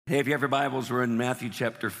Hey, if you have your Bibles, we're in Matthew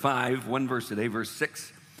chapter 5, one verse today, verse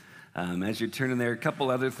 6. As you're turning there, a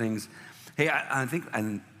couple other things. Hey, I think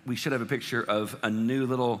we should have a picture of a new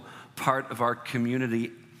little part of our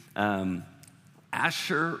community.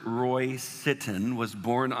 Asher Roy Sitton was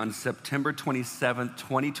born on September 27th,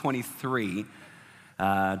 2023,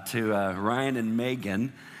 to Ryan and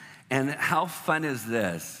Megan. And how fun is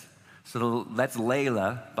this? So that's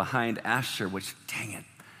Layla behind Asher, which, dang it,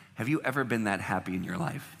 have you ever been that happy in your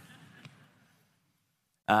life?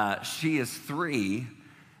 She is 3,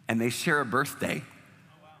 and they share a birthday.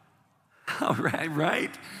 All right?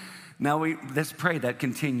 Now, let's pray that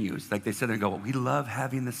continues. Like they said, they go, we love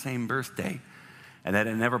having the same birthday. And then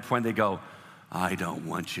at never point they go, I don't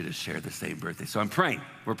want you to share the same birthday. So I'm praying,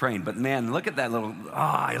 we're praying. But man, look at that little,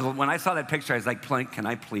 when I saw that picture, I was like, can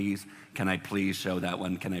I please show that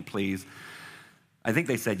one? Can I please? I think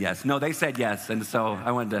they said yes. No, they said yes. And so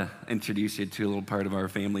I wanted to introduce you to a little part of our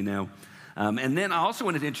family now. And then I also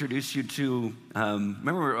wanted to introduce you to,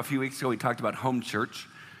 remember a few weeks ago we talked about home church.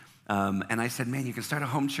 And I said, man, you can start a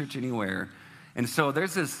home church anywhere. And so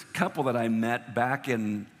there's this couple that I met back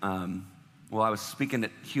in, I was speaking at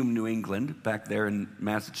Hume, New England, back there in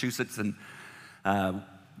Massachusetts. And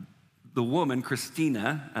the woman,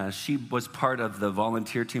 Christina, she was part of the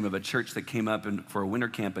volunteer team of a church that came up for a winter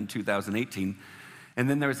camp in 2018. And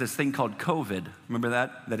then there was this thing called COVID. Remember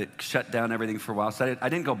that? That it shut down everything for a while. So I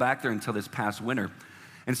didn't go back there until this past winter.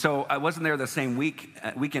 And so I wasn't there the same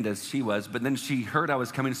weekend as she was, but then she heard I was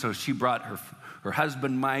coming, so she brought her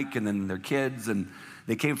husband, Mike, and then their kids, and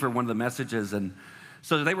they came for one of the messages. And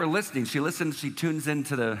so they were listening. She tunes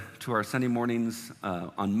into to our Sunday mornings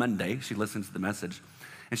on Monday. She listens to the message.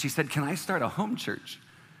 And she said, can I start a home church?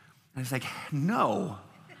 And I was like, no.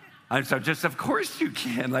 And so just, of course you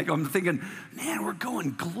can. Like, I'm thinking, man, we're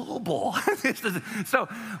going global. So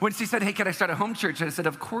when she said, hey, can I start a home church? I said,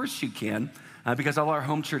 of course you can, because all our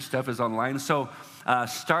home church stuff is online. So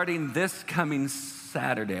starting this coming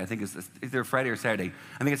Saturday, I think it's either Friday or Saturday.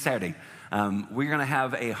 I think it's Saturday. We're going to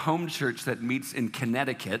have a home church that meets in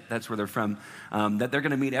Connecticut. That's where they're from. That they're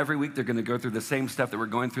going to meet every week. They're going to go through the same stuff that we're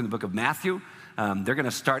going through in the book of Matthew. They're going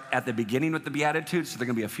to start at the beginning with the Beatitudes, so they're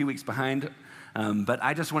going to be a few weeks behind. But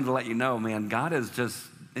I just wanted to let you know, man, God is just,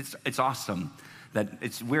 it's awesome. That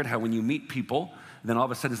it's weird how when you meet people, then all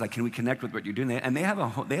of a sudden it's like, can we connect with what you're doing? And they have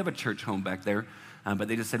a church home back there, but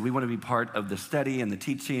they just said, we want to be part of the study and the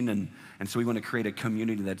teaching, and so we want to create a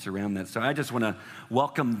community that's around that. So I just want to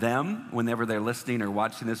welcome them whenever they're listening or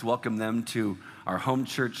watching this, welcome them to our home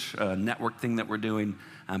church network thing that we're doing.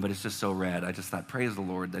 But it's just so rad. I just thought, praise the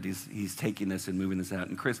Lord that he's taking this and moving this out.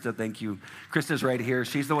 And Krista, thank you. Krista's right here.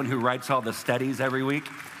 She's the one who writes all the studies every week.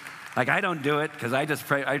 Like, I don't do it because I just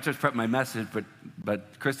prep my message,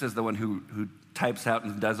 but Krista's the one who types out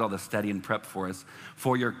and does all the study and prep for us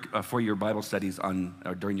for your Bible studies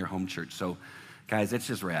during your home church. So, guys, it's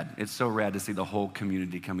just rad. It's so rad to see the whole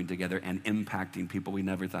community coming together and impacting people we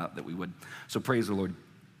never thought that we would. So praise the Lord.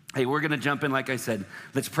 Hey, we're going to jump in, like I said.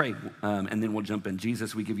 Let's pray, and then we'll jump in.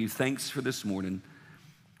 Jesus, we give you thanks for this morning.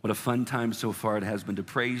 What a fun time so far it has been to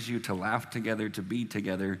praise you, to laugh together, to be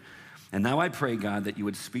together. And now I pray, God, that you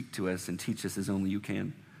would speak to us and teach us as only you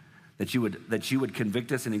can, that you would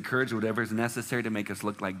convict us and encourage whatever is necessary to make us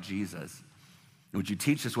look like Jesus. And would you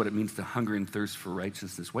teach us what it means to hunger and thirst for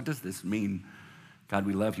righteousness? What does this mean? God,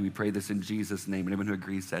 we love you. We pray this in Jesus' name. And everyone who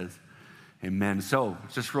agrees says, amen. So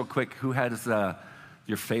just real quick, who has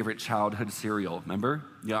your favorite childhood cereal? Remember?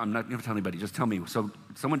 Yeah, I'm not going to tell anybody. Just tell me. So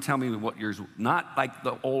someone tell me what yours, not like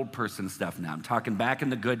the old person stuff now. I'm talking back in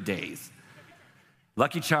the good days.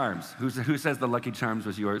 Lucky Charms. Who says the Lucky Charms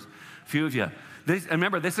was yours? A few of you.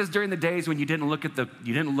 Remember, this is during the days when you didn't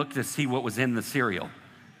look to see what was in the cereal.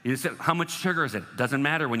 You just said, how much sugar is it? Doesn't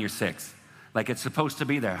matter when you're 6. Like, it's supposed to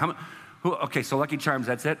be there. Okay, so Lucky Charms,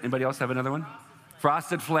 that's it. Anybody else have another one?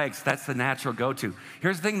 Frosted Flakes. That's the natural go-to.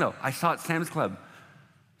 Here's the thing, though. I saw it at Sam's Club.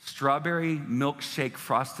 Strawberry milkshake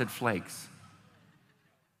Frosted Flakes.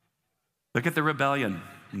 Look at the rebellion.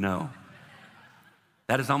 No.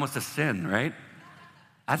 That is almost a sin, right?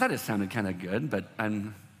 I thought it sounded kind of good, but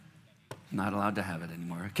I'm not allowed to have it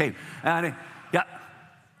anymore. Okay, yeah.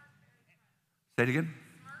 Say it again.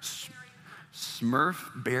 Smurf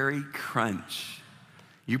Berry Crunch.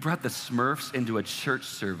 You brought the Smurfs into a church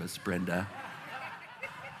service, Brenda.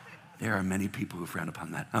 There are many people who frown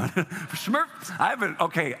upon that. Smurf,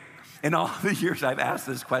 in all the years I've asked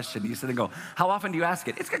this question, you sit and go, how often do you ask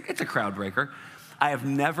it? It's a crowd breaker. I have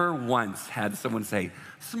never once had someone say,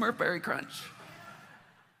 Smurf Berry Crunch.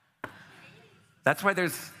 That's why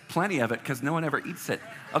there's plenty of it, because no one ever eats it.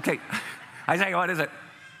 Okay, I tell you, what is it?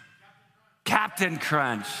 Captain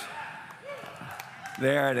Crunch.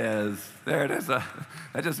 There it is. There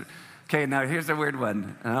it is. Okay, now here's a weird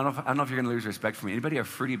one. And I don't know if you're going to lose respect for me. Anybody a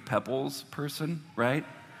Fruity Pebbles person, right?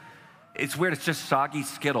 It's weird. It's just soggy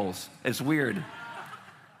Skittles. It's weird.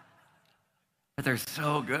 But they're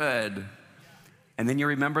so good. And then you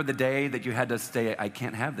remember the day that you had to say, I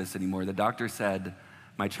can't have this anymore. The doctor said,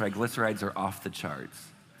 my triglycerides are off the charts.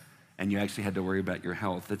 And you actually had to worry about your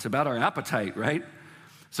health. It's about our appetite, right?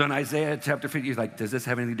 So in Isaiah chapter 50, you're like, does this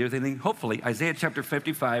have anything to do with anything? Hopefully. Isaiah chapter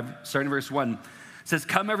 55, starting verse 1, says,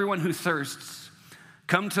 come everyone who thirsts,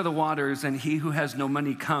 come to the waters, and he who has no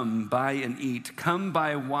money, come, buy and eat. Come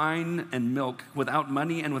buy wine and milk without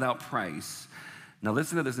money and without price. Now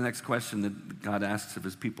listen to this next question that God asks of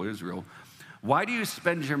his people Israel. Why do you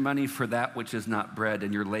spend your money for that which is not bread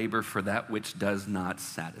and your labor for that which does not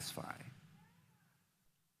satisfy?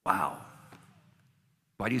 Wow.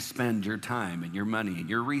 Why do you spend your time and your money and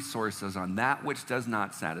your resources on that which does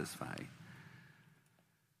not satisfy?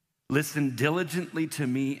 Listen diligently to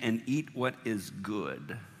me and eat what is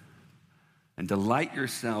good, and delight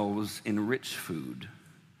yourselves in rich food.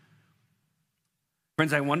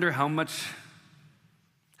 Friends, I wonder how much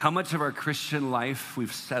of our Christian life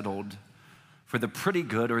we've settled for the pretty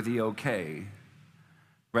good or the okay,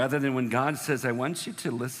 rather than when God says, I want you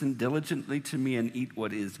to listen diligently to me and eat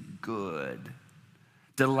what is good.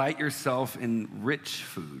 Delight yourself in rich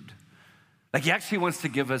food. Like he actually wants to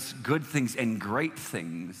give us good things and great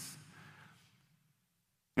things.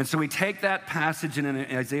 And so we take that passage in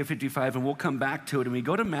Isaiah 55, and we'll come back to it, and we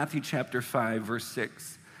go to Matthew chapter 5, verse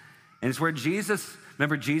 6. And it's where Jesus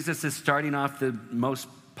is starting off the most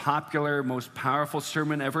popular, most powerful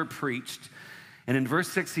sermon ever preached. And in verse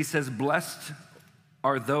 6, he says, blessed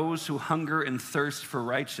are those who hunger and thirst for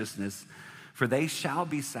righteousness, for they shall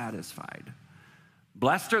be satisfied.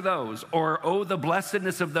 Blessed are those, or oh, the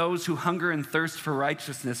blessedness of those who hunger and thirst for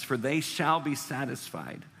righteousness, for they shall be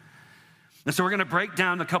satisfied. And so we're going to break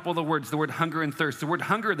down a couple of the words, the word hunger and thirst. The word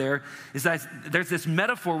hunger there is that there's this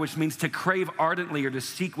metaphor which means to crave ardently or to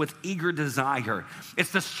seek with eager desire. It's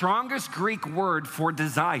the strongest Greek word for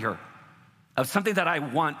desire, of something that I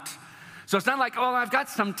want. So it's not like, oh, I've got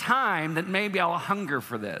some time that maybe I'll hunger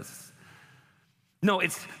for this. No,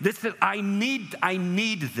 it's this, I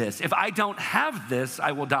need this. If I don't have this,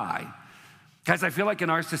 I will die. Guys, I feel like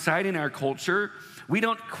in our society, in our culture, we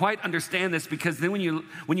don't quite understand this, because then when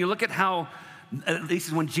you look at how, at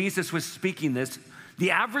least when Jesus was speaking this,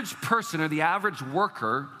 the average person or the average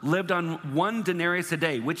worker lived on 1 denarius a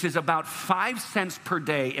day, which is about 5 cents per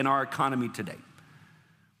day in our economy today.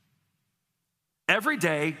 Every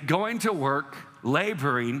day, going to work,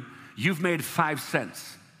 laboring, you've made 5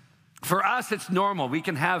 cents. For us, it's normal. We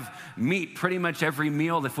can have meat pretty much every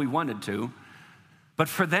meal if we wanted to. But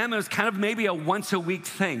for them, it was kind of maybe a once-a-week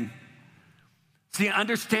thing. See,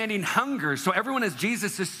 understanding hunger. So everyone, as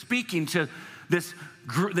Jesus is speaking to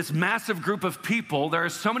this massive group of people, there are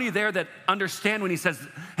so many there that understand when he says,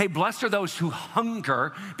 hey, blessed are those who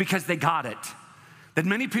hunger, because they got it. That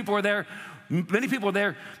many people are there,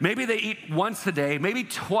 maybe they eat once a day, maybe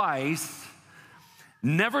twice,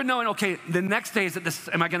 never knowing, okay, the next day,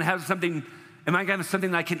 am I gonna have something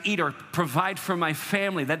that I can eat or provide for my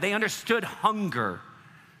family? That they understood hunger.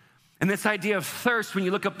 And this idea of thirst, when you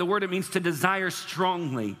look up the word, it means to desire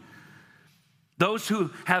strongly. Those who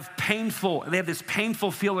have this painful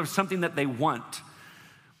feel of something that they want.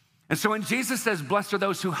 And so when Jesus says, blessed are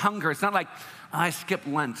those who hunger, it's not like, I skipped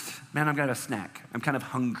Lent. Man, I'm gonna have a snack. I'm kind of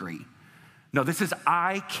hungry. No, this is,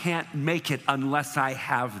 I can't make it unless I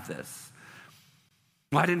have this.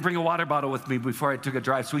 Well, I didn't bring a water bottle with me before I took a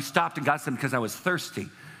drive, so we stopped and got some because I was thirsty.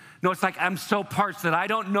 No, it's like I'm so parched that I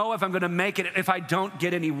don't know if I'm gonna make it if I don't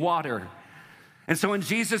get any water. And so when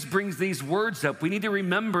Jesus brings these words up, we need to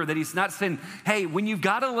remember that he's not saying, hey, when you've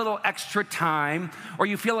got a little extra time or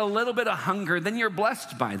you feel a little bit of hunger, then you're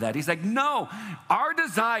blessed by that. He's like, no, our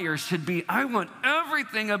desire should be, I want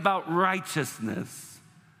everything about righteousness.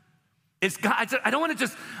 It's God. I don't want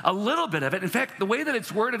just a little bit of it. In fact, the way that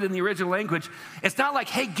it's worded in the original language, it's not like,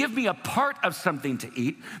 hey, give me a part of something to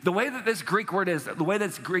eat. The way that this Greek word is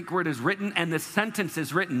written and this sentence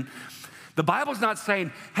is written, the Bible's not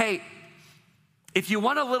saying, hey, if you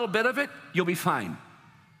want a little bit of it, you'll be fine.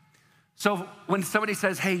 So when somebody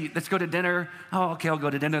says, hey, let's go to dinner, oh, okay, I'll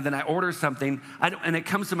go to dinner, then I order something, and it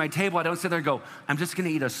comes to my table, I don't sit there and go, I'm just gonna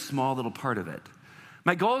eat a small little part of it.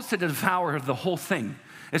 My goal is to devour the whole thing,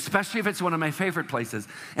 especially if it's one of my favorite places.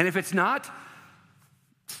 And if it's not,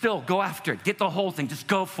 still go after it. Get the whole thing. Just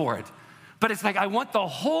go for it. But it's like, I want the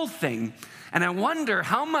whole thing. And I wonder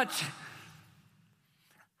how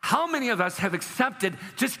many of us have accepted,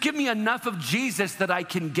 just give me enough of Jesus that I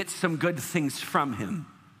can get some good things from him.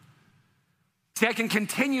 See, I can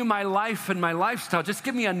continue my life and my lifestyle. Just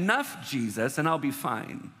give me enough, Jesus, and I'll be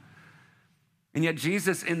fine. And yet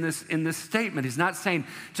Jesus in this statement, he's not saying,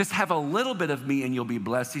 just have a little bit of me and you'll be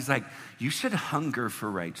blessed. He's like, you should hunger for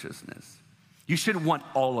righteousness. You should want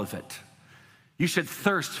all of it. You should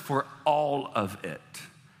thirst for all of it.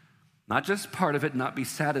 Not just part of it, not be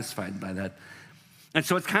satisfied by that. And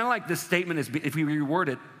so it's kind of like this statement is, if we reword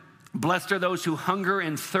it, blessed are those who hunger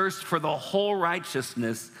and thirst for the whole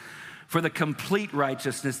righteousness, for the complete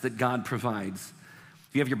righteousness that God provides.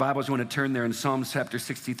 If you have your Bibles, you want to turn there in Psalm chapter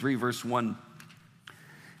 63, verse 1.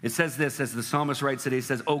 It says this, as the psalmist writes it, he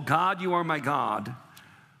says, "O God, you are my God.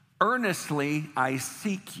 Earnestly I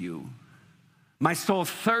seek you. My soul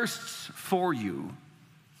thirsts for you.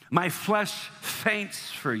 My flesh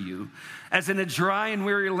faints for you, as in a dry and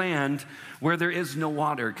weary land where there is no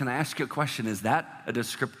water." Can I ask you a question? Is that a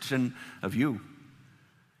description of you?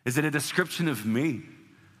 Is it a description of me?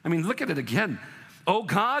 I mean, look at it again. Oh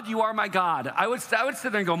God, you are my God. I would sit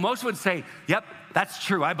there and go, most would say, yep, that's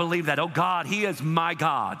true. I believe that. Oh God, he is my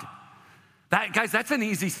God. Guys, that's an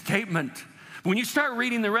easy statement. When you start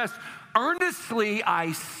reading the rest, earnestly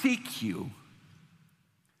I seek you.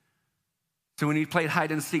 So when you played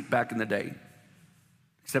hide and seek back in the day,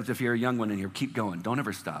 except if you're a young one in here, keep going. Don't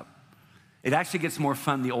ever stop. It actually gets more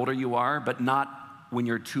fun the older you are, but not when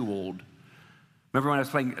you're too old. Remember when I was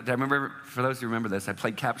playing, for those who remember this, I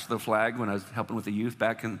played Capture the Flag when I was helping with the youth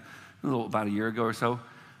back in about a year ago or so.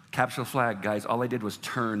 Capture the Flag, guys, all I did was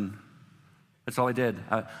turn. That's all I did.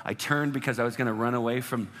 I turned because I was going to run away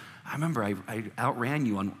from, I remember I outran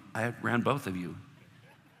you, I outran both of you.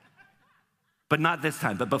 But not this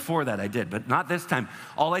time, but before that I did, but not this time.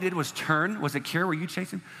 All I did was turn. Was it Kira, were you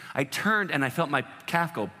chasing? I turned and I felt my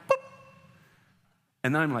calf go, boop.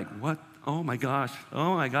 And then I'm like, what? Oh my gosh,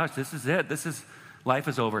 this is it. Life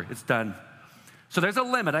is over, it's done. So there's a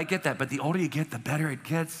limit, I get that, but the older you get, the better it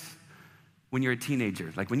gets when you're a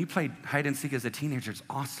teenager. Like when you play hide and seek as a teenager, it's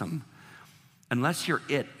awesome. Unless you're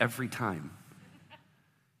it every time.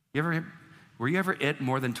 Were you ever it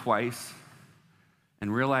more than twice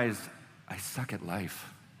and realized, I suck at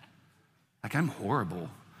life? Like I'm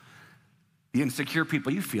horrible. The insecure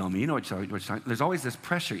people, you feel me, you know there's always this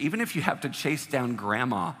pressure. Even if you have to chase down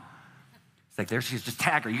grandma, it's like there she's, just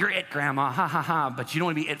tag her, you're it, grandma, ha, ha, ha. But you don't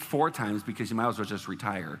want to be it 4 times because you might as well just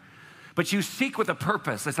retire. But you seek with a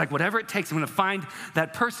purpose. It's like whatever it takes, I'm going to find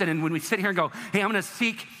that person. And when we sit here and go, hey, I'm going to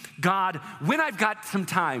seek God when I've got some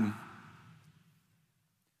time.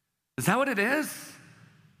 Is that what it is?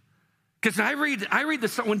 Because I read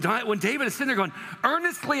this when David is sitting there going,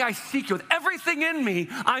 earnestly I seek you. With everything in me,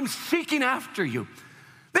 I'm seeking after you.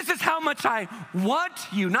 This is how much I want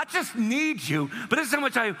you, not just need you, but this is how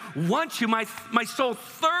much I want you. My soul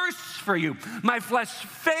thirsts for you. My flesh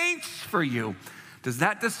faints for you. Does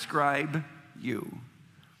that describe you?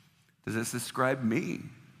 Does this describe me?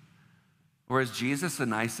 Or is Jesus a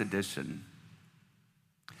nice addition?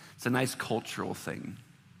 It's a nice cultural thing.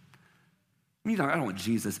 I don't want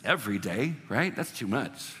Jesus every day, right? That's too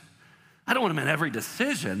much. I don't want him in every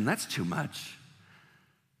decision. That's too much.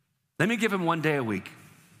 Let me give him one day a week.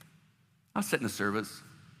 I'll sit in a service.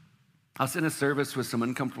 I'll sit in a service with some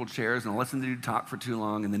uncomfortable chairs and I'll listen to you talk for too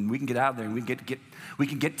long, and then we can get out there and we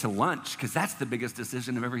can get to lunch, because that's the biggest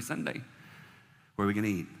decision of every Sunday. Where are we going to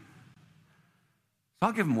eat? So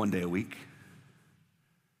I'll give him one day a week.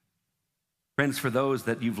 Friends, for those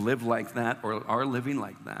that you've lived like that or are living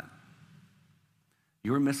like that,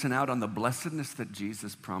 you're missing out on the blessedness that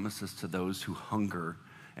Jesus promises to those who hunger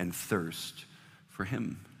and thirst for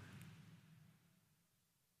him.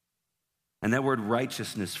 And that word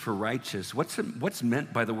righteousness, for righteous, what's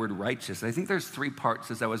meant by the word righteous? I think there's 3 parts.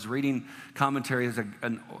 As I was reading commentaries, a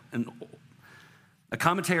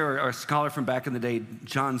commentator or a scholar from back in the day,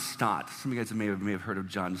 John Stott. Some of you guys may have heard of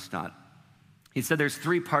John Stott. He said there's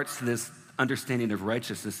 3 parts to this understanding of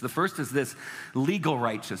righteousness. The first is this legal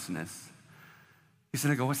righteousness. He said,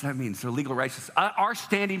 I go, what's that mean? So legal righteousness, our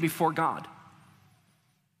standing before God.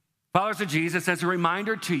 Followers of Jesus, as a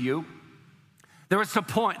reminder to you, there was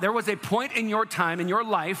a point in your time, in your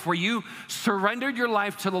life, where you surrendered your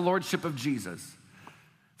life to the lordship of Jesus.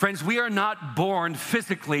 Friends, we are not born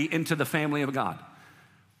physically into the family of God.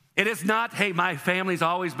 It is not, hey, my family's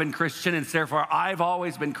always been Christian and therefore I've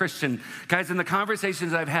always been Christian. Guys, in the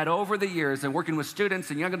conversations I've had over the years and working with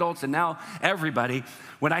students and young adults and now everybody,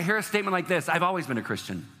 when I hear a statement like this, I've always been a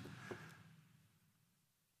Christian,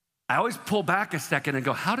 I always pull back a second and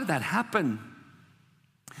go, how did that happen?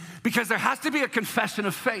 Because there has to be a confession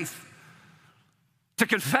of faith. To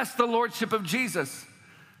confess the lordship of Jesus,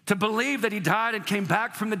 to believe that he died and came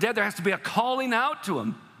back from the dead, there has to be a calling out to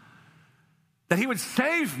him that he would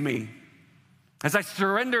save me. as I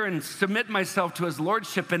surrender and submit myself to his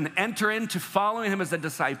lordship and enter into following him as a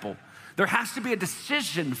disciple, there has to be a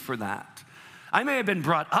decision for that. I may have been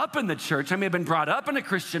brought up in the church, I may have been brought up in a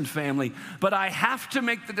Christian family, but I have to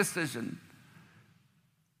make the decision.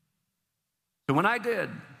 So when I did,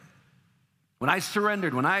 when I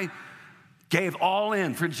surrendered, when I gave all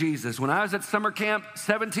in for Jesus, when I was at summer camp,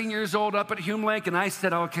 17 years old up at Hume Lake, and I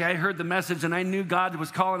said, okay, I heard the message and I knew God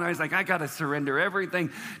was calling. I was like, I got to surrender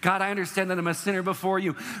everything. God, I understand that I'm a sinner before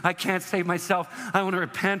you. I can't save myself. I want to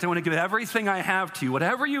repent. I want to give everything I have to you.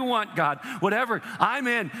 Whatever you want, God, whatever, I'm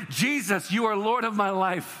in. Jesus, you are Lord of my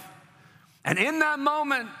life. And in that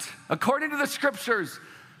moment, according to the scriptures,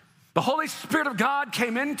 the Holy Spirit of God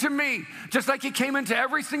came into me, just like he came into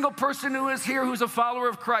every single person who is here who's a follower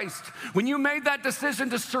of Christ. When you made that decision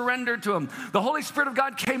to surrender to him, the Holy Spirit of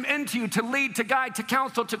God came into you to lead, to guide, to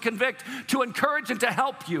counsel, to convict, to encourage, and to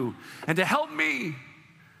help you, and to help me.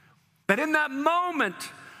 That in that moment,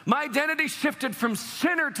 my identity shifted from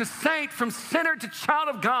sinner to saint, from sinner to child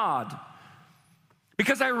of God.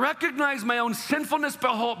 Because I recognized my own sinfulness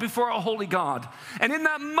before a holy God. And in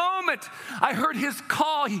that moment, I heard his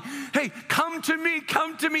call. Hey, come to me,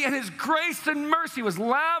 come to me. And his grace and mercy was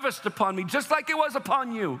lavished upon me, just like it was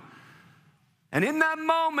upon you. And in that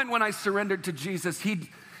moment when I surrendered to Jesus, he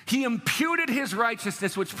imputed his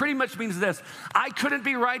righteousness, which pretty much means this: I couldn't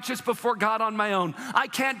be righteous before God on my own. I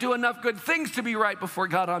can't do enough good things to be right before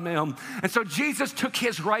God on my own. And so Jesus took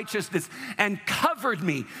his righteousness and covered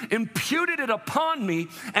me, imputed it upon me,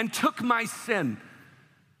 and took my sin.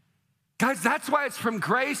 Guys, that's why it's from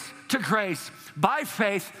grace to grace, by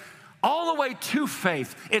faith, all the way to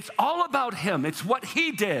faith. It's all about him. It's what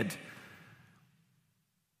he did.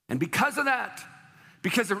 And because of that,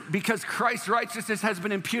 because Christ's righteousness has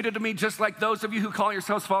been imputed to me, just like those of you who call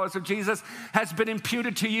yourselves followers of Jesus has been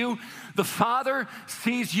imputed to you, the Father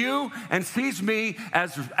sees you and sees me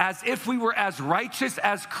as if we were as righteous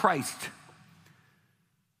as Christ.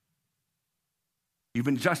 You've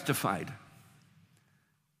been justified.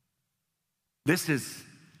 This is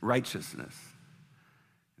righteousness.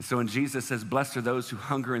 And so when Jesus says, blessed are those who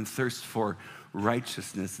hunger and thirst for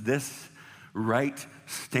righteousness, this right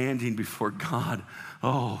standing before God.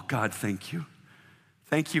 Oh, God, thank you.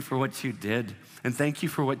 Thank you for what you did, and thank you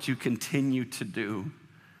for what you continue to do.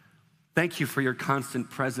 Thank you for your constant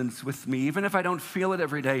presence with me, even if I don't feel it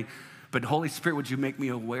every day. But Holy Spirit, would you make me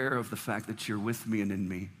aware of the fact that you're with me and in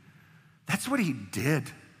me? That's what he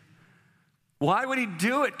did. Why would he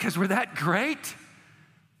do it? Because we're that great?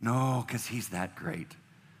 No, because he's that great.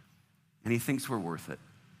 And he thinks we're worth it.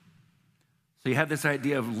 So you have this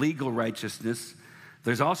idea of legal righteousness.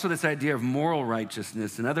 There's also this idea of moral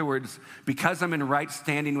righteousness. In other words, because I'm in right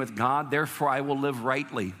standing with God, therefore I will live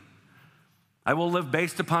rightly. I will live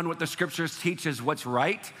based upon what the scriptures teach is what's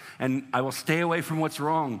right, and I will stay away from what's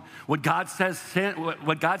wrong. What God says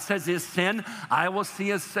is sin, I will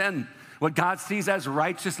see as sin. What God sees as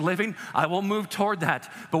righteous living, I will move toward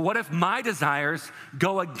that. But what if my desires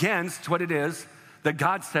go against what it is that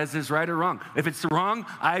God says is right or wrong? If it's wrong,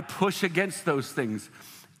 I push against those things.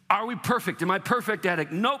 Are we perfect? Am I perfect at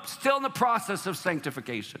it? Nope, still in the process of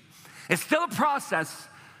sanctification. It's still a process.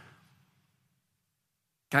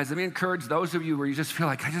 Guys, let me encourage those of you where you just feel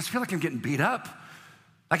like, I'm getting beat up.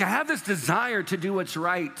 Like I have this desire to do what's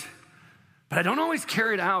right, but I don't always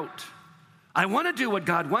carry it out. I want to do what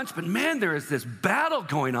God wants, but man, there is this battle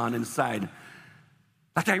going on inside.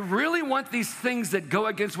 Like I really want these things that go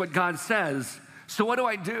against what God says. So what do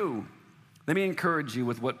I do? Let me encourage you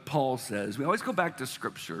with what Paul says. We always go back to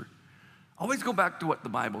Scripture. Always go back to what the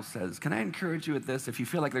Bible says. Can I encourage you with this? If you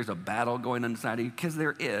feel like there's a battle going on inside of you, because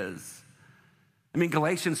there is. I mean,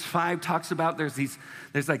 Galatians 5 talks about there's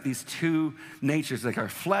like these two natures, like our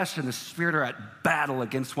flesh and the spirit are at battle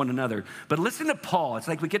against one another. But listen to Paul. It's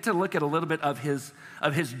like we get to look at a little bit of his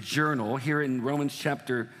journal here in Romans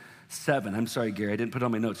chapter 7. I'm sorry, Gary, I didn't put it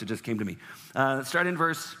on my notes. It just came to me. Start in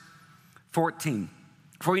verse 14.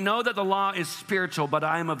 For we know that the law is spiritual, but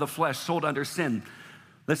I am of the flesh, sold under sin.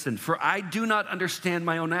 Listen, for I do not understand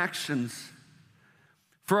my own actions.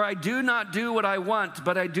 For I do not do what I want,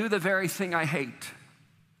 but I do the very thing I hate.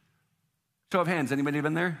 Show of hands, anybody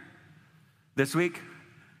been there this week?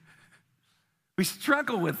 We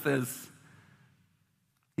struggle with this.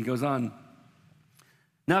 He goes on.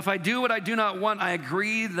 Now, if I do what I do not want, I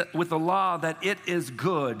agree with the law that it is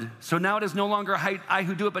good. So now it is no longer I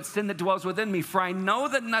who do it, but sin that dwells within me. For I know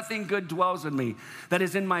that nothing good dwells in me, that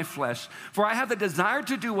is in my flesh. For I have the desire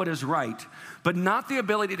to do what is right, but not the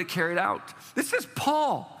ability to carry it out. This is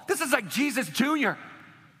Paul. This is like Jesus Jr.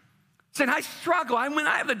 saying, I struggle. I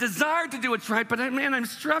have the desire to do what's right, but man, I'm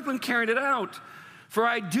struggling carrying it out. For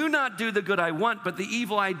I do not do the good I want, but the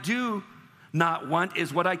evil I do not want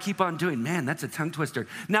is what I keep on doing. Man, that's a tongue twister.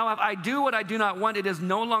 Now, if I do what I do not want, it is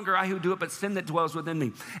no longer I who do it, but sin that dwells within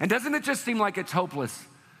me. And doesn't it just seem like it's hopeless?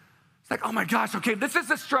 It's like, oh my gosh, okay, this is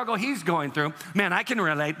the struggle he's going through. Man, I can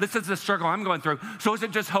relate. This is the struggle I'm going through. So is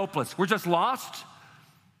it just hopeless? We're just lost?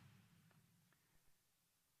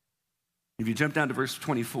 If you jump down to verse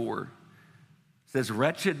 24, it says,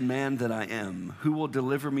 wretched man that I am, who will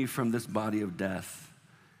deliver me from this body of death?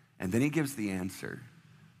 And then he gives the answer,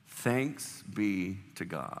 thanks be to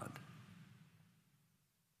God.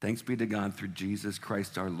 Thanks be to God through Jesus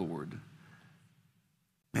Christ our Lord.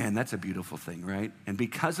 Man, that's a beautiful thing, right? And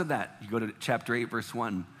because of that, you go to chapter 8, verse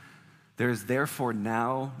 1. There is therefore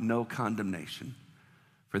now no condemnation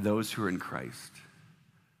for those who are in Christ.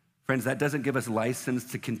 Friends, that doesn't give us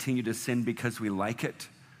license to continue to sin because we like it.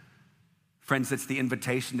 Friends, it's the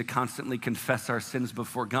invitation to constantly confess our sins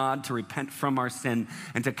before God, to repent from our sin,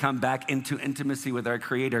 and to come back into intimacy with our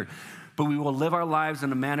Creator. But we will live our lives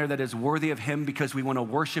in a manner that is worthy of Him because we want to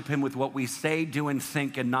worship Him with what we say, do, and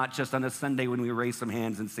think, and not just on a Sunday when we raise some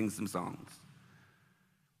hands and sing some songs.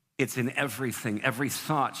 It's in everything. Every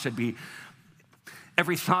thought should be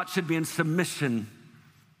in submission.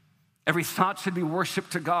 Every thought should be worship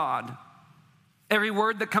to God. Every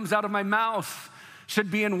word that comes out of my mouth should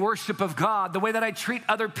be in worship of God. The way that I treat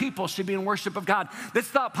other people should be in worship of God. This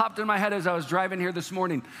thought popped in my head as I was driving here this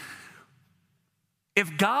morning.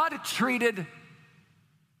 If God treated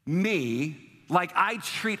me like I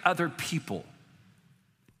treat other people,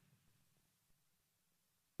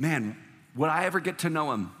 man, would I ever get to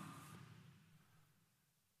know Him?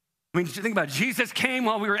 I mean, think about it. Jesus came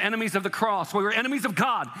while we were enemies of the cross, while we were enemies of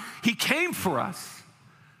God. He came for us.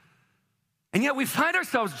 And yet we find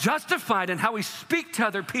ourselves justified in how we speak to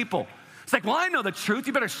other people. It's like, well, I know the truth.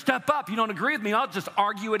 You better step up. You don't agree with me, I'll just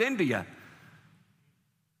argue it into you.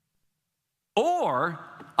 Or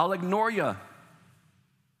I'll ignore you.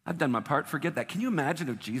 I've done my part, forget that. Can you imagine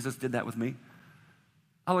if Jesus did that with me?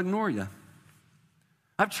 I'll ignore you.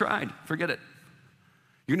 I've tried, forget it.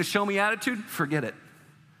 You're gonna show me attitude? Forget it.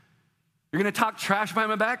 You're gonna talk trash behind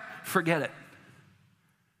my back? Forget it.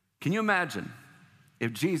 Can you imagine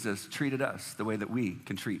if Jesus treated us the way that we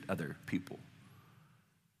can treat other people?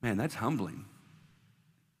 Man, that's humbling.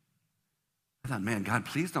 I thought, man, God,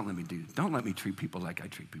 please don't let me treat people like I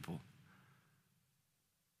treat people.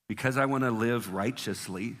 Because I want to live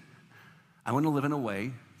righteously, I want to live in a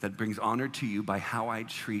way that brings honor to you by how I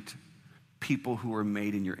treat people who are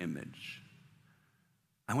made in your image.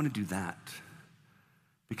 I want to do that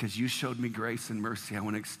because you showed me grace and mercy. I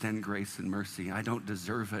want to extend grace and mercy. I don't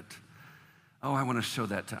deserve it. Oh, I want to show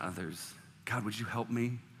that to others. God, would you help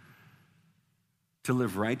me to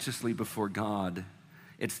live righteously before God?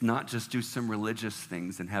 It's not just do some religious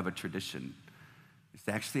things and have a tradition. It's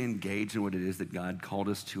to actually engage in what it is that God called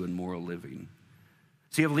us to in moral living.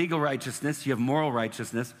 So you have legal righteousness, you have moral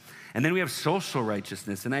righteousness, and then we have social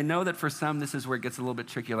righteousness. And I know that for some, this is where it gets a little bit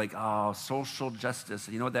tricky, like, oh, social justice.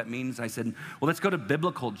 You know what that means? I said, well, let's go to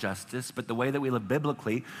biblical justice, but the way that we live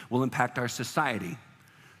biblically will impact our society.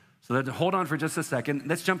 So hold on for just a second.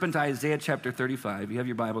 Let's jump into Isaiah chapter 35. You have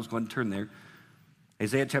your Bibles, go ahead and turn there.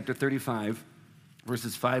 Isaiah chapter 35,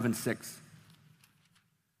 verses 5 and 6.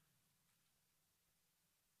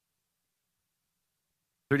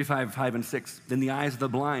 35, 5 and 6. Then the eyes of the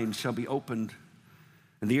blind shall be opened,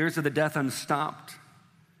 and the ears of the deaf unstopped.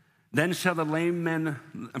 Then shall the lame men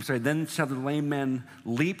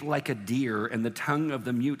leap like a deer, and the tongue of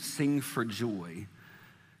the mute sing for joy.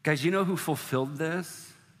 Guys, you know who fulfilled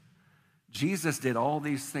this? Jesus did all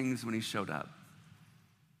these things when he showed up.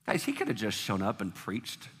 Guys, he could have just shown up and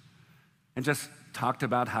preached and just talked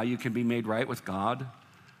about how you can be made right with God.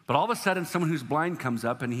 But all of a sudden, someone who's blind comes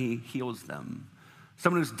up and he heals them.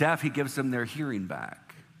 Someone who's deaf, he gives them their hearing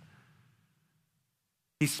back.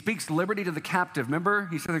 He speaks liberty to the captive. Remember?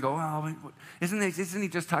 He said, oh, isn't he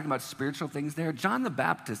just talking about spiritual things there? John the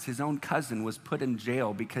Baptist, his own cousin, was put in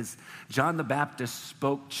jail because John the Baptist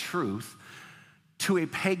spoke truth to a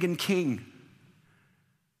pagan king.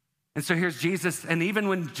 And so here's Jesus, and even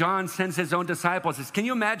when John sends his own disciples, can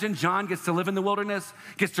you imagine John gets to live in the wilderness,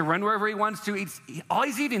 gets to run wherever he wants to, all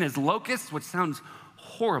he's eating is locusts, which sounds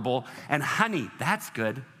horrible, and honey. That's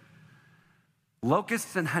good.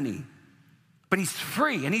 Locusts and honey. But he's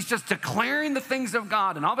free, and he's just declaring the things of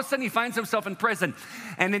God, and all of a sudden he finds himself in prison.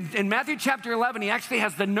 And in Matthew chapter 11, he actually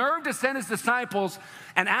has the nerve to send his disciples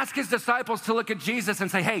and ask his disciples to look at Jesus and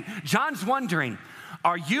say, hey, John's wondering,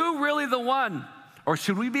 are you really the one, or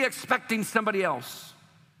should we be expecting somebody else?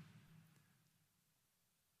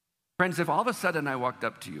 Friends, if all of a sudden I walked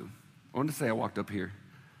up to you, I want to say I walked up here,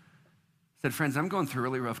 said, friends, I'm going through a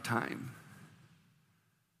really rough time.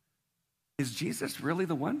 Is Jesus really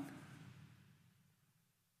the one?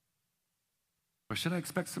 Or should I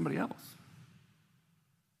expect somebody else?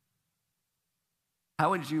 How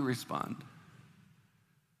would you respond?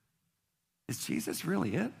 Is Jesus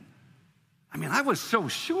really it? I mean, I was so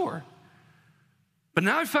sure. But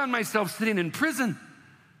now I found myself sitting in prison.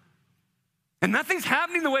 And nothing's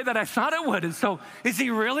happening the way that I thought it would. And so is he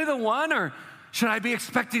really the one? Or should I be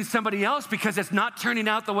expecting somebody else because it's not turning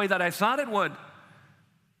out the way that I thought it would?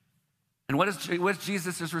 And what's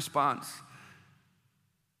Jesus' response?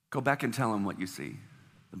 Go back and tell them what you see.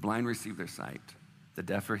 The blind receive their sight. The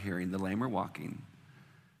deaf are hearing. The lame are walking.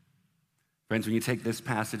 Friends, when you take this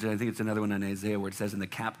passage, and I think it's another one in Isaiah where it says, and the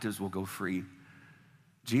captives will go free.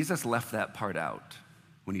 Jesus left that part out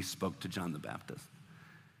when he spoke to John the Baptist.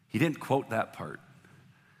 He didn't quote that part.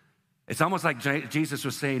 It's almost like Jesus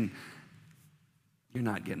was saying, you're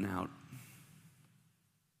not getting out.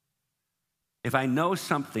 If I know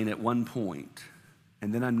something at one point,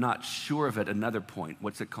 and then I'm not sure of it at another point,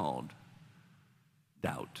 what's it called?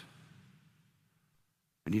 Doubt.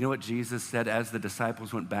 And you know what Jesus said as the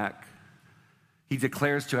disciples went back? He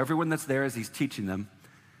declares to everyone that's there as he's teaching them,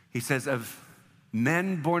 he says, of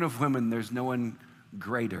men born of women, there's no one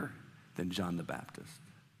greater than John the Baptist.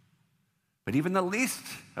 But even the least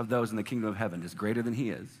of those in the kingdom of heaven is greater than he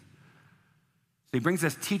is. So he brings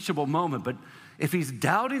this teachable moment, but if he's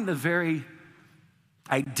doubting the very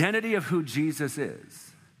identity of who Jesus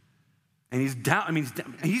is, and he's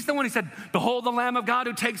the one who said, behold the Lamb of God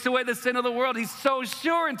who takes away the sin of the world. He's so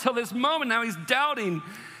sure until this moment, now he's doubting.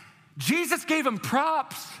 Jesus gave him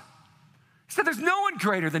props. He said, there's no one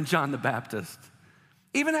greater than John the Baptist.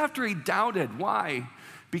 Even after he doubted. Why?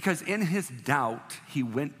 Because in his doubt, he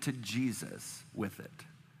went to Jesus with it.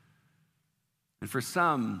 And for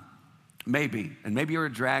some, maybe you were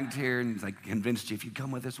dragged here and he's like convinced you, if you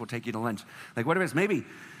come with us, we'll take you to lunch. Like whatever it is,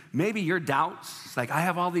 maybe your doubts, it's like I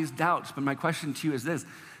have all these doubts, but my question to you is this.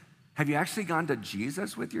 Have you actually gone to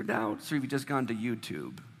Jesus with your doubts, or have you just gone to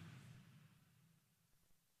YouTube?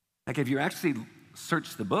 Like, have you actually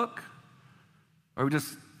searched the book? Or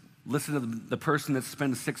just listen to the person that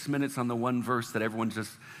spends 6 minutes on the one verse that everyone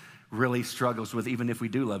just really struggles with, even if we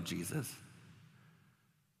do love Jesus?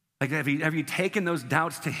 Like, have you taken those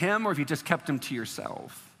doubts to him, or have you just kept them to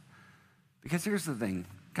yourself? Because here's the thing,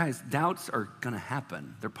 guys, doubts are gonna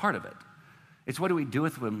happen. They're part of it. It's what do we do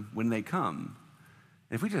with them when they come?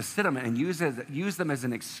 And if we just sit them and use them as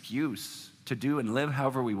an excuse to do and live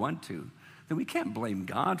however we want to, then we can't blame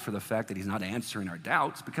God for the fact that he's not answering our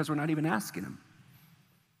doubts because we're not even asking him.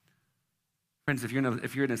 Friends, if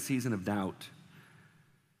you're in a season of doubt,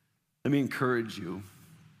 let me encourage you.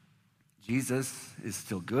 Jesus is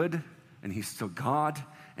still good, and he's still God,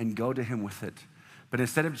 and go to him with it. But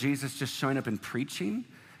instead of Jesus just showing up and preaching,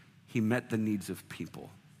 he met the needs of people.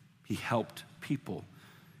 He helped people.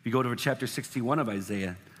 If you go to chapter 61 of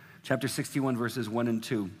Isaiah, chapter 61, verses 1 and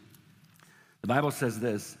 2, the Bible says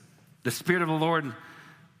this, the Spirit of the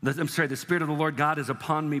Lord God is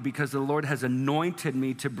upon me because the Lord has anointed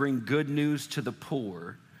me to bring good news to the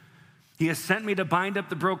poor. He has sent me to bind up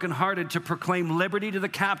the brokenhearted, to proclaim liberty to the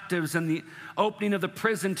captives and the opening of the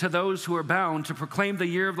prison to those who are bound, to proclaim the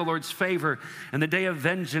year of the Lord's favor and the day of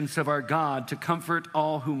vengeance of our God, to comfort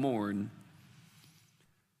all who mourn.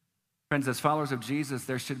 Friends, as followers of Jesus,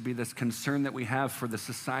 there should be this concern that we have for the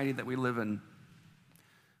society that we live in.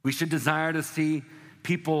 We should desire to see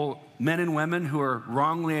people, men and women who are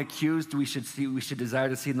wrongly accused, we should desire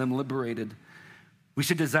to see them liberated. We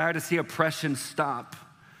should desire to see oppression stop.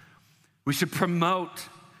 We should promote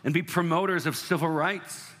and be promoters of civil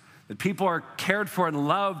rights, that people are cared for and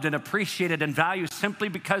loved and appreciated and valued simply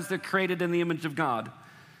because they're created in the image of God.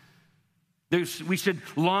 We should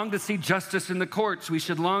long to see justice in the courts. We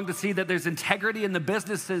should long to see that there's integrity in the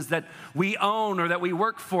businesses that we own or that we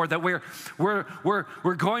work for, that we're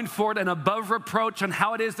going forward and above reproach on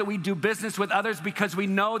how it is that we do business with others, because we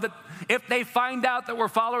know that if they find out that we're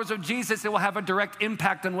followers of Jesus, it will have a direct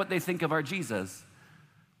impact on what they think of our Jesus.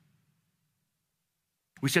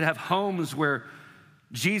 We should have homes where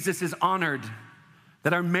Jesus is honored,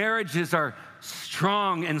 that our marriages are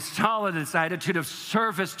strong and solid, this attitude of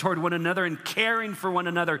service toward one another and caring for one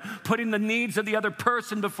another, putting the needs of the other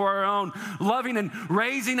person before our own, loving and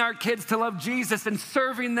raising our kids to love Jesus and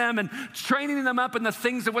serving them and training them up in the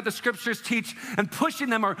things of what the scriptures teach and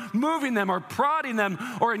pushing them or moving them or prodding them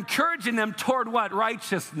or encouraging them toward what?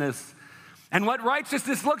 Righteousness. And what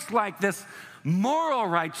righteousness looks like, this moral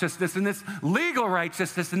righteousness and this legal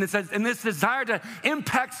righteousness and this desire to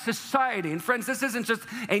impact society. And friends, this isn't just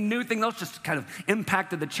a new thing. Those just kind of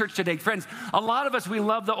impacted the church today. Friends, a lot of us, we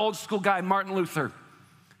love the old school guy, Martin Luther.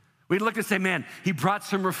 We look and say, man, he brought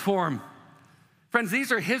some reform. Friends,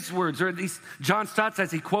 these are his words, or these John Stott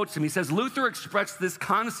says, he quotes him. He says, Luther expressed this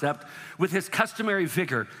concept with his customary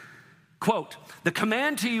vigor. Quote, the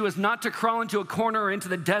command to you is not to crawl into a corner or into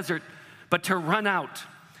the desert, but to run out.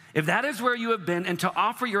 If that is where you have been, and to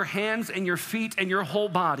offer your hands and your feet and your whole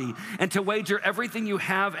body, and to wager everything you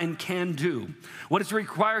have and can do. What is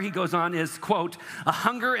required, he goes on, is, quote, a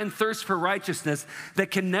hunger and thirst for righteousness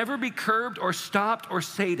that can never be curbed or stopped or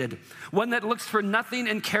sated. One that looks for nothing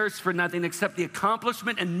and cares for nothing except the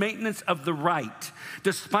accomplishment and maintenance of the right,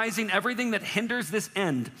 despising everything that hinders this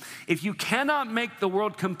end. If you cannot make the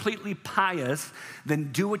world completely pious,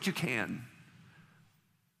 then do what you can.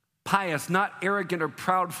 Pious, not arrogant or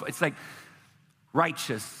proud. It's like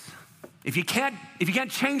righteous. If you can't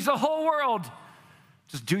change the whole world,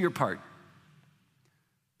 just do your part.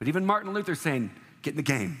 But even Martin Luther saying, get in the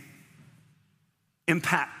game.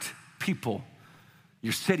 Impact people,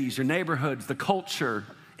 your cities, your neighborhoods, the culture.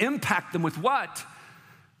 Impact them with what?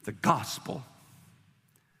 The gospel.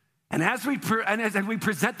 And as we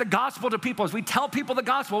present the gospel to people, as we tell people the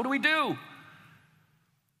gospel, what do?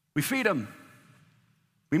 We feed them.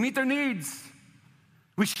 We meet their needs.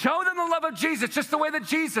 We show them the love of Jesus just the way that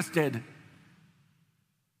Jesus did.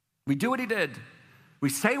 We do what he did. We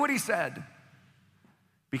say what he said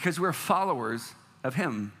because we're followers of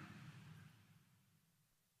him.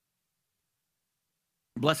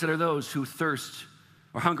 Blessed are those who thirst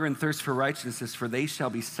or hunger and thirst for righteousness, for they shall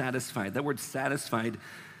be satisfied. That word satisfied,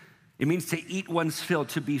 it means to eat one's fill,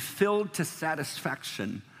 to be filled to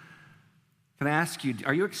satisfaction. Can I ask you,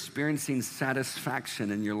 are you experiencing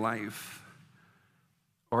satisfaction in your life?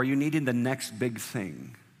 Or are you needing the next big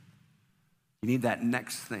thing? You need that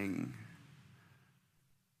next thing.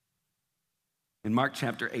 In Mark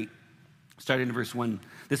chapter 8, starting in verse 1,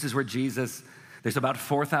 this is where Jesus, there's about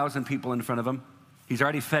 4,000 people in front of him. He's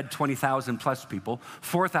already fed 20,000 plus people.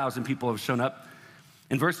 4,000 people have shown up.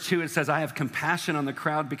 In verse 2, it says, I have compassion on the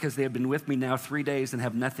crowd because they have been with me now 3 days and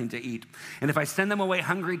have nothing to eat. And if I send them away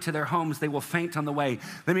hungry to their homes, they will faint on the way.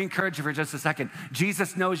 Let me encourage you for just a second.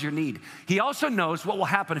 Jesus knows your need. He also knows what will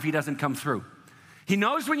happen if he doesn't come through. He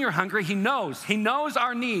knows when you're hungry. He knows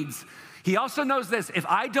our needs. He also knows this, if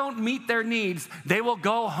I don't meet their needs, they will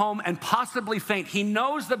go home and possibly faint. He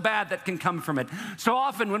knows the bad that can come from it. So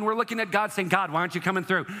often when we're looking at God saying, God, why aren't you coming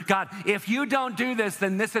through? God, if you don't do this,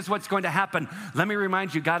 then this is what's going to happen. Let me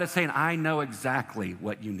remind you, God is saying, I know exactly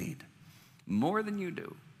what you need, more than you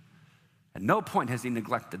do. At no point has he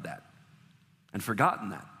neglected that and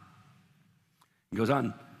forgotten that. He goes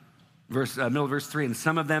on, middle of verse 3, and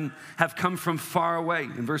some of them have come from far away.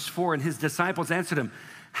 In verse 4, and his disciples answered him,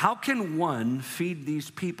 how can one feed these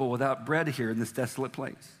people without bread here in this desolate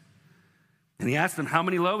place? And he asked them, how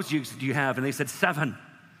many loaves do you have? And they said, 7.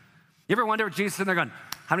 You ever wonder what Jesus said? They're going,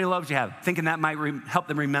 how many loaves do you have? Thinking that might help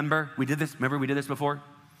them remember. We did this. Remember we did this before?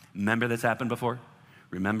 Remember this happened before?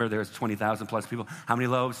 Remember there's 20,000 plus people. How many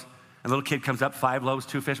loaves? A little kid comes up, 5 loaves,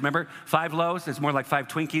 2 fish. Remember? 5 loaves is more like 5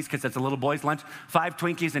 Twinkies because it's a little boy's lunch. 5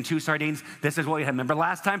 Twinkies and 2 sardines. This is what we had. Remember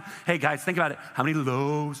last time? Hey guys, think about it. How many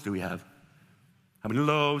loaves do we have? How many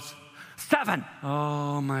loaves? 7.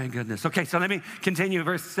 Oh my goodness. Okay, so let me continue.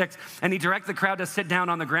 Verse 6. And he directed the crowd to sit down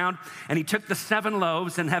on the ground. And he took the 7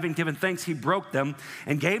 loaves, and having given thanks, he broke them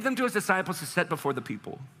and gave them to his disciples to set before the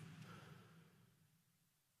people.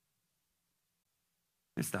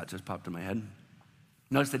 This thought just popped in my head.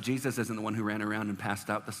 Notice that Jesus isn't the one who ran around and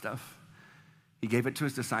passed out the stuff. He gave it to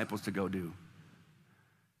his disciples to go do.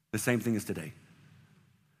 The same thing as today.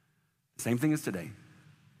 Same thing as today.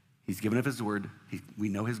 He's given us his word. We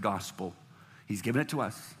know his gospel. He's given it to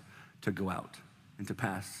us to go out and to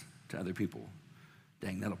pass to other people.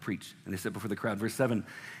 Dang, that'll preach. And they said before the crowd, verse 7,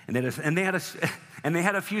 and they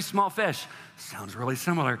had a few small fish. Sounds really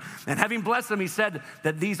similar. And having blessed them, he said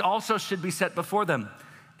that these also should be set before them.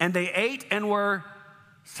 And they ate and were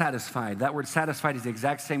satisfied. That word satisfied is the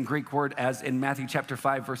exact same Greek word as in Matthew chapter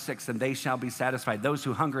 5, verse 6, and they shall be satisfied. Those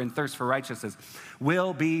who hunger and thirst for righteousness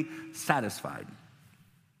will be satisfied.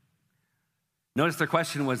 Notice their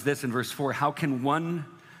question was this in verse 4, how can one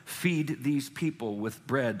feed these people with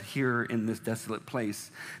bread here in this desolate place?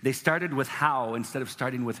 They started with how instead of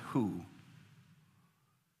starting with who.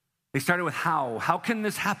 They started with how. How can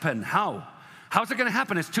this happen? How? How's it going to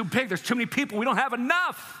happen? It's too big. There's too many people. We don't have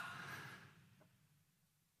enough.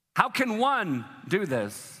 How can one do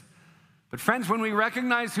this? But friends, when we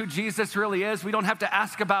recognize who Jesus really is, we don't have to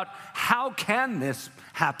ask about how can this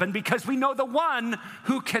happen, because we know the one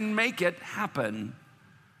who can make it happen.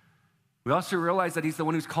 We also realize that he's the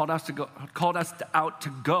one who's called us out to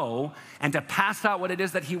go and to pass out what it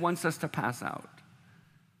is that he wants us to pass out.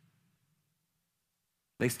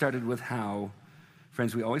 They started with how.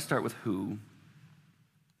 Friends, we always start with who.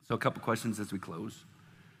 So a couple questions as we close.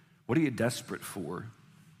 What are you desperate for?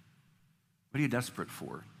 What are you desperate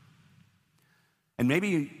for? And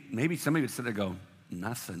maybe somebody would sit there and go,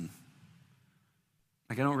 nothing.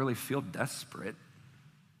 Like, I don't really feel desperate.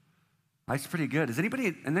 Life's pretty good. Is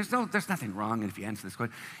anybody, and there's nothing wrong if you answer this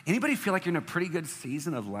question. Anybody feel like you're in a pretty good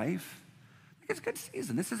season of life? It's a good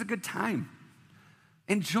season. This is a good time.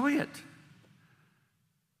 Enjoy it.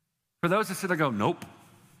 For those that sit there and go, nope,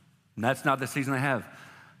 that's not the season I have,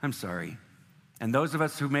 I'm sorry. And those of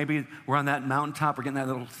us who maybe we're on that mountaintop, we're getting that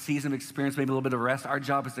little season of experience, maybe a little bit of rest, our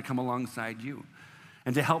job is to come alongside you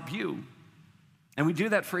and to help you. And we do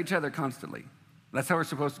that for each other constantly. That's how we're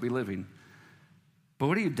supposed to be living. But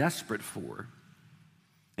what are you desperate for?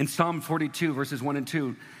 In Psalm 42, verses 1 and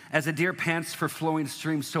 2, as a deer pants for flowing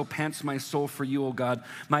streams, so pants my soul for you, O God.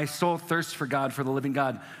 My soul thirsts for God, for the living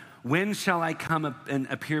God. When shall I come up and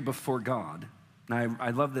appear before God? Now, I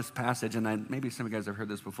love this passage, and maybe some of you guys have heard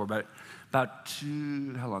this before, but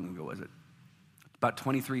how long ago was it? About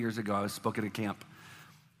 23 years ago, I was spoken at a camp.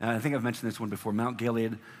 And I think I've mentioned this one before, Mount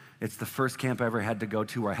Gilead. It's the first camp I ever had to go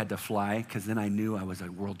to where I had to fly, because then I knew I was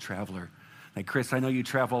a world traveler. Like, Chris, I know you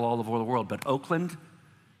travel all over the world, but Oakland,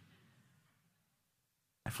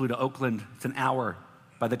 I flew to Oakland. It's an hour.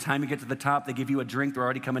 By the time you get to the top, they give you a drink. They're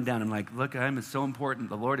already coming down. I'm like, look, I'm so important.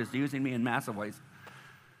 The Lord is using me in massive ways.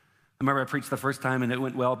 I remember I preached the first time, and it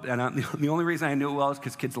went well. And the only reason I knew it well is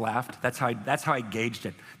because kids laughed. That's how I gauged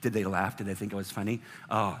it. Did they laugh? Did they think it was funny?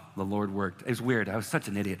 Oh, the Lord worked. It was weird. I was such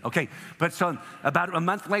an idiot. Okay, but so about a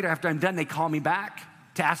month later, after I'm done, they call me back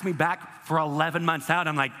to ask me back for 11 months out.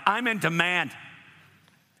 I'm like, I'm in demand.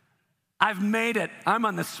 I've made it. I'm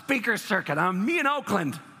on the speaker circuit. I'm me in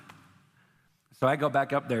Oakland. So I go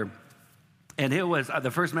back up there, and it was the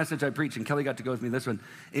first message I preached, and Kelly got to go with me this one.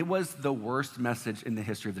 It was the worst message in the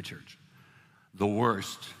history of the church. The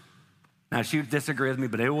worst. Now, she would disagree with me,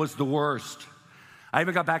 but it was the worst. I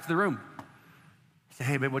even got back to the room. I said,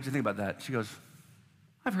 hey, babe, what'd you think about that? She goes,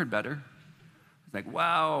 I've heard better. I was like,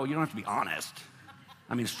 wow, you don't have to be honest.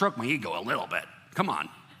 I mean, stroke my ego a little bit. Come on.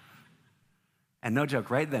 And no joke,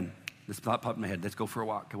 right then, this thought popped in my head, let's go for a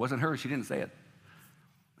walk. It wasn't her, she didn't say it.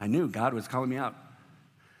 I knew God was calling me out.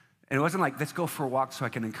 And it wasn't like, let's go for a walk so I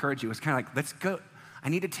can encourage you. It was kind of like, let's go. I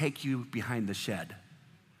need to take you behind the shed.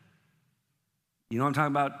 You know what I'm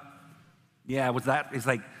talking about? Yeah, was that? It's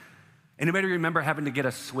like, anybody remember having to get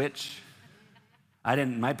a switch?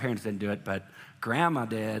 My parents didn't do it, but grandma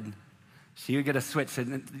did. She would get a switch,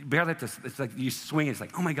 and barely it's like you swing, it's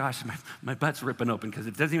like, oh my gosh, my butt's ripping open because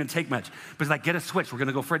it doesn't even take much. But it's like, get a switch, we're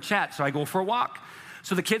gonna go for a chat. So I go for a walk.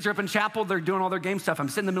 So the kids are up in chapel, they're doing all their game stuff. I'm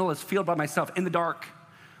sitting in the middle of this field by myself in the dark.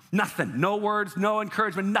 Nothing, no words, no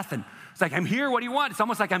encouragement, nothing. It's like, I'm here, what do you want? It's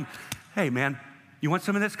almost like hey man, you want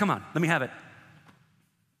some of this? Come on, let me have it.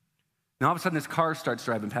 And all of a sudden this car starts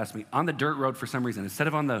driving past me on the dirt road for some reason, instead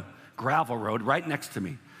of on the gravel road right next to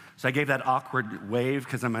me. So I gave that awkward wave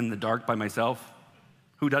because I'm in the dark by myself.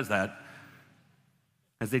 Who does that?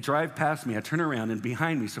 As they drive past me, I turn around, and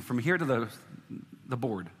behind me, so from here to the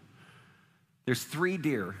board, there's 3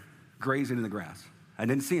 deer grazing in the grass. I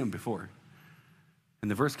didn't see them before.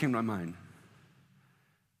 And the verse came to my mind.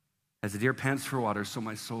 As the deer pants for water, so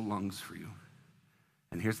my soul longs for you.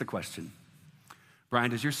 And here's the question.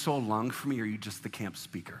 Brian, does your soul long for me, or are you just the camp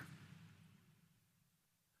speaker?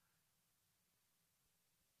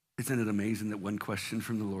 Isn't it amazing that one question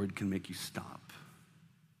from the Lord can make you stop?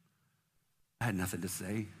 I had nothing to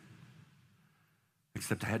say,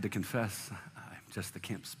 except I had to confess I'm just the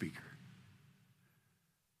camp speaker.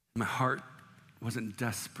 My heart wasn't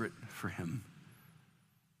desperate for him.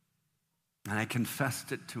 And I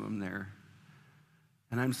confessed it to him there.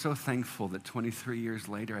 And I'm so thankful that 23 years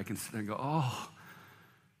later, I can sit there and go,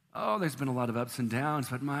 oh, there's been a lot of ups and downs,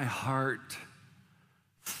 but my heart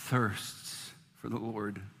thirsts for the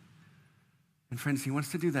Lord. And friends, he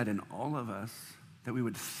wants to do that in all of us, that we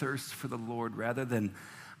would thirst for the Lord rather than,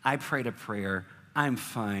 I prayed a prayer, I'm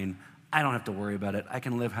fine, I don't have to worry about it, I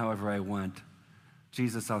can live however I want.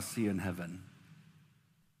 Jesus, I'll see you in heaven.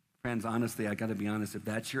 Friends, honestly, I gotta be honest, if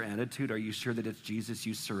that's your attitude, are you sure that it's Jesus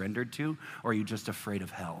you surrendered to, or are you just afraid of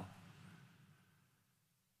hell?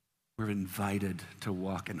 We're invited to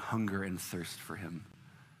walk and hunger and thirst for him.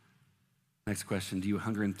 Next question, do you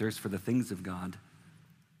hunger and thirst for the things of God?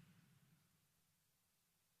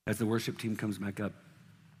 as the worship team comes back up.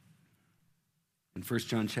 In 1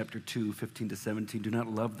 John chapter 2, 15 to 17, do not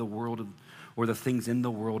love the world or the things in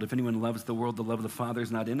the world. If anyone loves the world, the love of the Father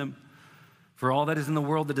is not in him. For all that is in the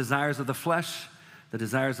world, the desires of the flesh, the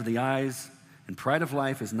desires of the eyes, and pride of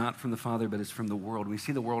life is not from the Father, but is from the world. When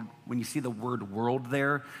you see the word world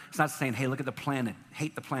there, it's not saying, hey, look at the planet,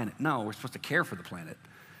 hate the planet. No, we're supposed to care for the planet.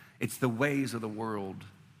 It's the ways of the world.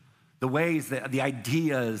 The ways, the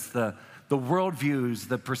ideas, the worldviews,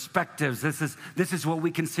 the perspectives. This is what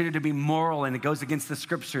we consider to be moral, and it goes against the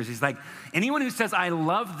scriptures. He's like, anyone who says, I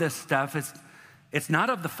love this stuff, it's not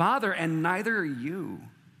of the Father, and neither are you.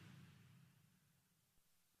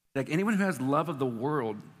 Like anyone who has love of the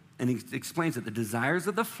world, and he explains it, the desires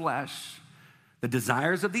of the flesh, the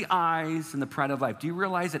desires of the eyes, and the pride of life. Do you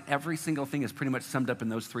realize that every single thing is pretty much summed up in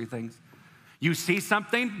those three things? You see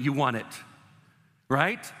something, you want it,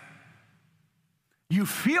 right? You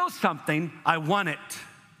feel something, I want it,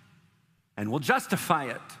 and we'll justify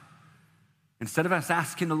it. Instead of us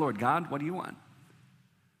asking the Lord, God, what do you want?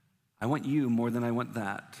 I want you more than I want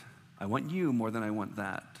that. I want you more than I want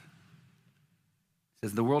that. It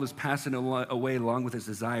says, the world is passing away along with its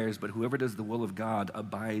desires, but whoever does the will of God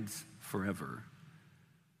abides forever.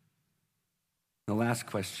 The last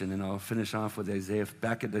question, and I'll finish off with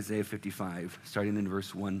back at Isaiah 55, starting in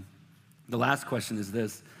verse 1. The last question is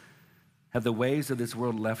this: have the ways of this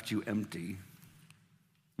world left you empty?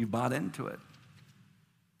 You bought into it.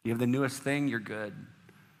 You have the newest thing, you're good.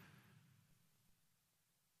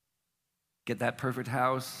 Get that perfect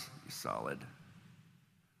house, you're solid.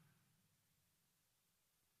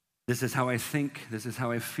 This is how I think, this is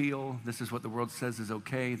how I feel, this is what the world says is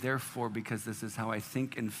okay. Therefore, because this is how I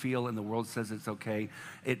think and feel and the world says it's okay,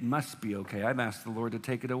 it must be okay. I've asked the Lord to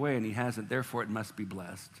take it away and he hasn't, therefore it must be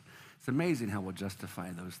blessed. It's amazing how we'll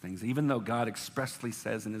justify those things. Even though God expressly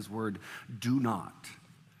says in his word, do not,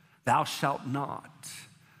 thou shalt not.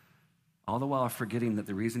 All the while forgetting that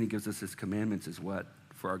the reason he gives us his commandments is what?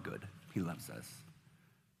 For our good. He loves us.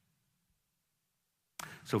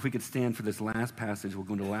 So if we could stand for this last passage, we'll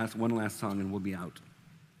go into one last song and we'll be out.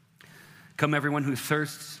 Come everyone who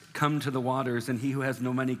thirsts, come to the waters, and he who has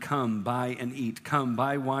no money, come, buy and eat. Come,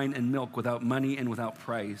 buy wine and milk without money and without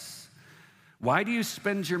price. Why do you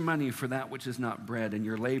spend your money for that which is not bread, and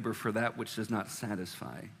your labor for that which does not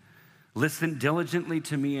satisfy? Listen diligently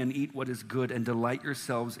to me and eat what is good, and delight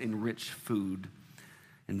yourselves in rich food.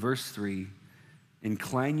 In verse 3,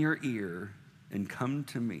 incline your ear and come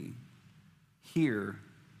to me. Hear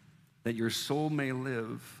that your soul may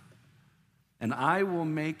live, and I will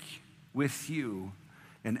make with you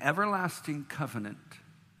an everlasting covenant,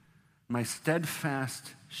 my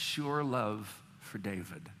steadfast, sure love for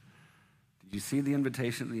David. Did you see the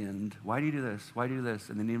invitation at the end? Why do you do this? Why do you do this?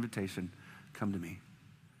 And then the invitation, come to me.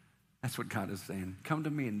 That's what God is saying. Come to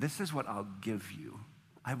me, and this is what I'll give you.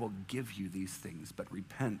 I will give you these things, but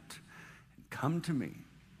repent and come to me.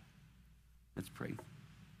 Let's pray.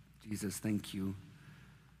 Jesus, thank you.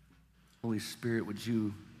 Holy Spirit, would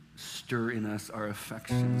you stir in us our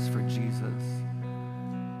affections for Jesus?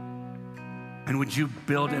 And would you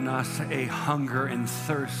build in us a hunger and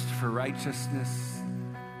thirst for righteousness?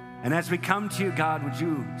 And as we come to you, God, would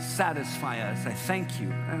you satisfy us? I thank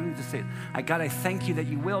you. I don't need to say it. God, I thank you that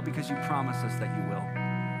you will, because you promise us that you will.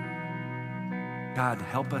 God,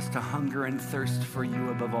 help us to hunger and thirst for you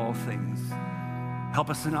above all things.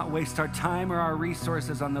 Help us to not waste our time or our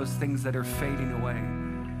resources on those things that are fading away,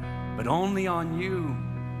 but only on you.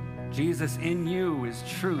 Jesus, in you is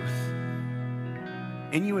truth.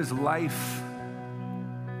 In you is life.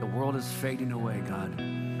 The world is fading away, God,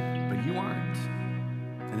 but you aren't.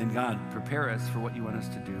 And then, God, prepare us for what you want us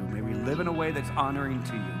to do. May we live in a way that's honoring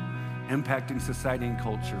to you, impacting society and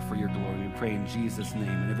culture for your glory. We pray in Jesus' name.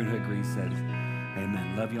 And everyone who agrees says,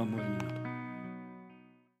 amen. Love you all more than